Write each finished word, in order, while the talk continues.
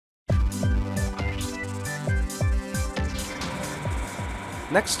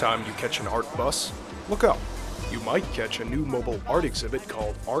Next time you catch an art bus, look out. You might catch a new mobile art exhibit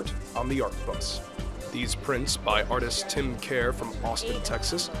called Art on the Art Bus. These prints by artist Tim Kerr from Austin,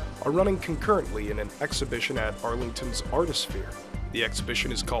 Texas, are running concurrently in an exhibition at Arlington's Artisphere. The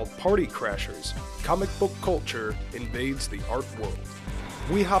exhibition is called Party Crashers: Comic Book Culture Invades the Art World.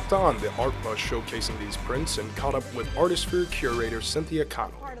 We hopped on the art bus showcasing these prints and caught up with Artisphere curator Cynthia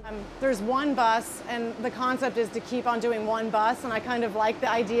Connell. There's one bus, and the concept is to keep on doing one bus, and I kind of like the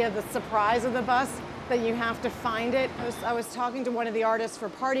idea of the surprise of the bus, that you have to find it. I was talking to one of the artists for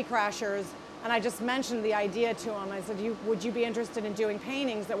Party Crashers, and I just mentioned the idea to him. I said, would you be interested in doing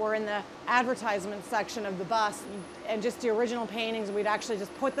paintings that were in the advertisement section of the bus? And just the original paintings, we'd actually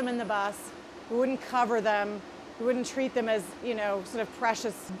just put them in the bus. We wouldn't cover them. We wouldn't treat them as, sort of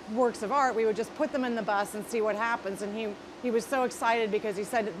precious works of art. We would just put them in the bus and see what happens. And he was so excited because he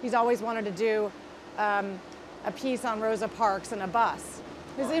said he's always wanted to do a piece on Rosa Parks in a bus.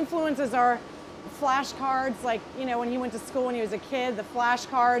 His influences are flashcards, like, when he went to school when he was a kid, the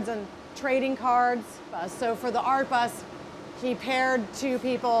flashcards and trading cards. So for the art bus, he paired two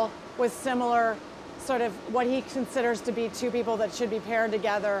people with similar sort of what he considers to be two people that should be paired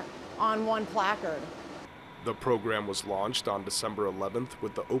together on one placard. The program was launched on December 11th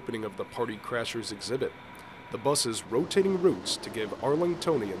with the opening of the Party Crashers exhibit. The bus's rotating routes to give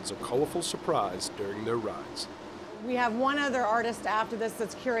Arlingtonians a colorful surprise during their rides. We have one other artist after this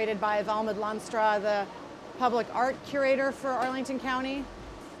that's curated by Valmid Lunstra, the public art curator for Arlington County,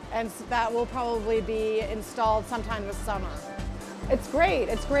 and that will probably be installed sometime this summer. It's great.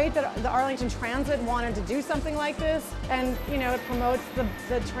 It's great that the Arlington Transit wanted to do something like this, and it promotes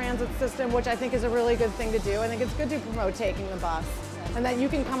the transit system, which I think is a really good thing to do. I think it's good to promote taking the bus, and that you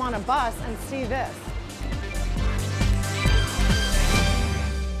can come on a bus and see this.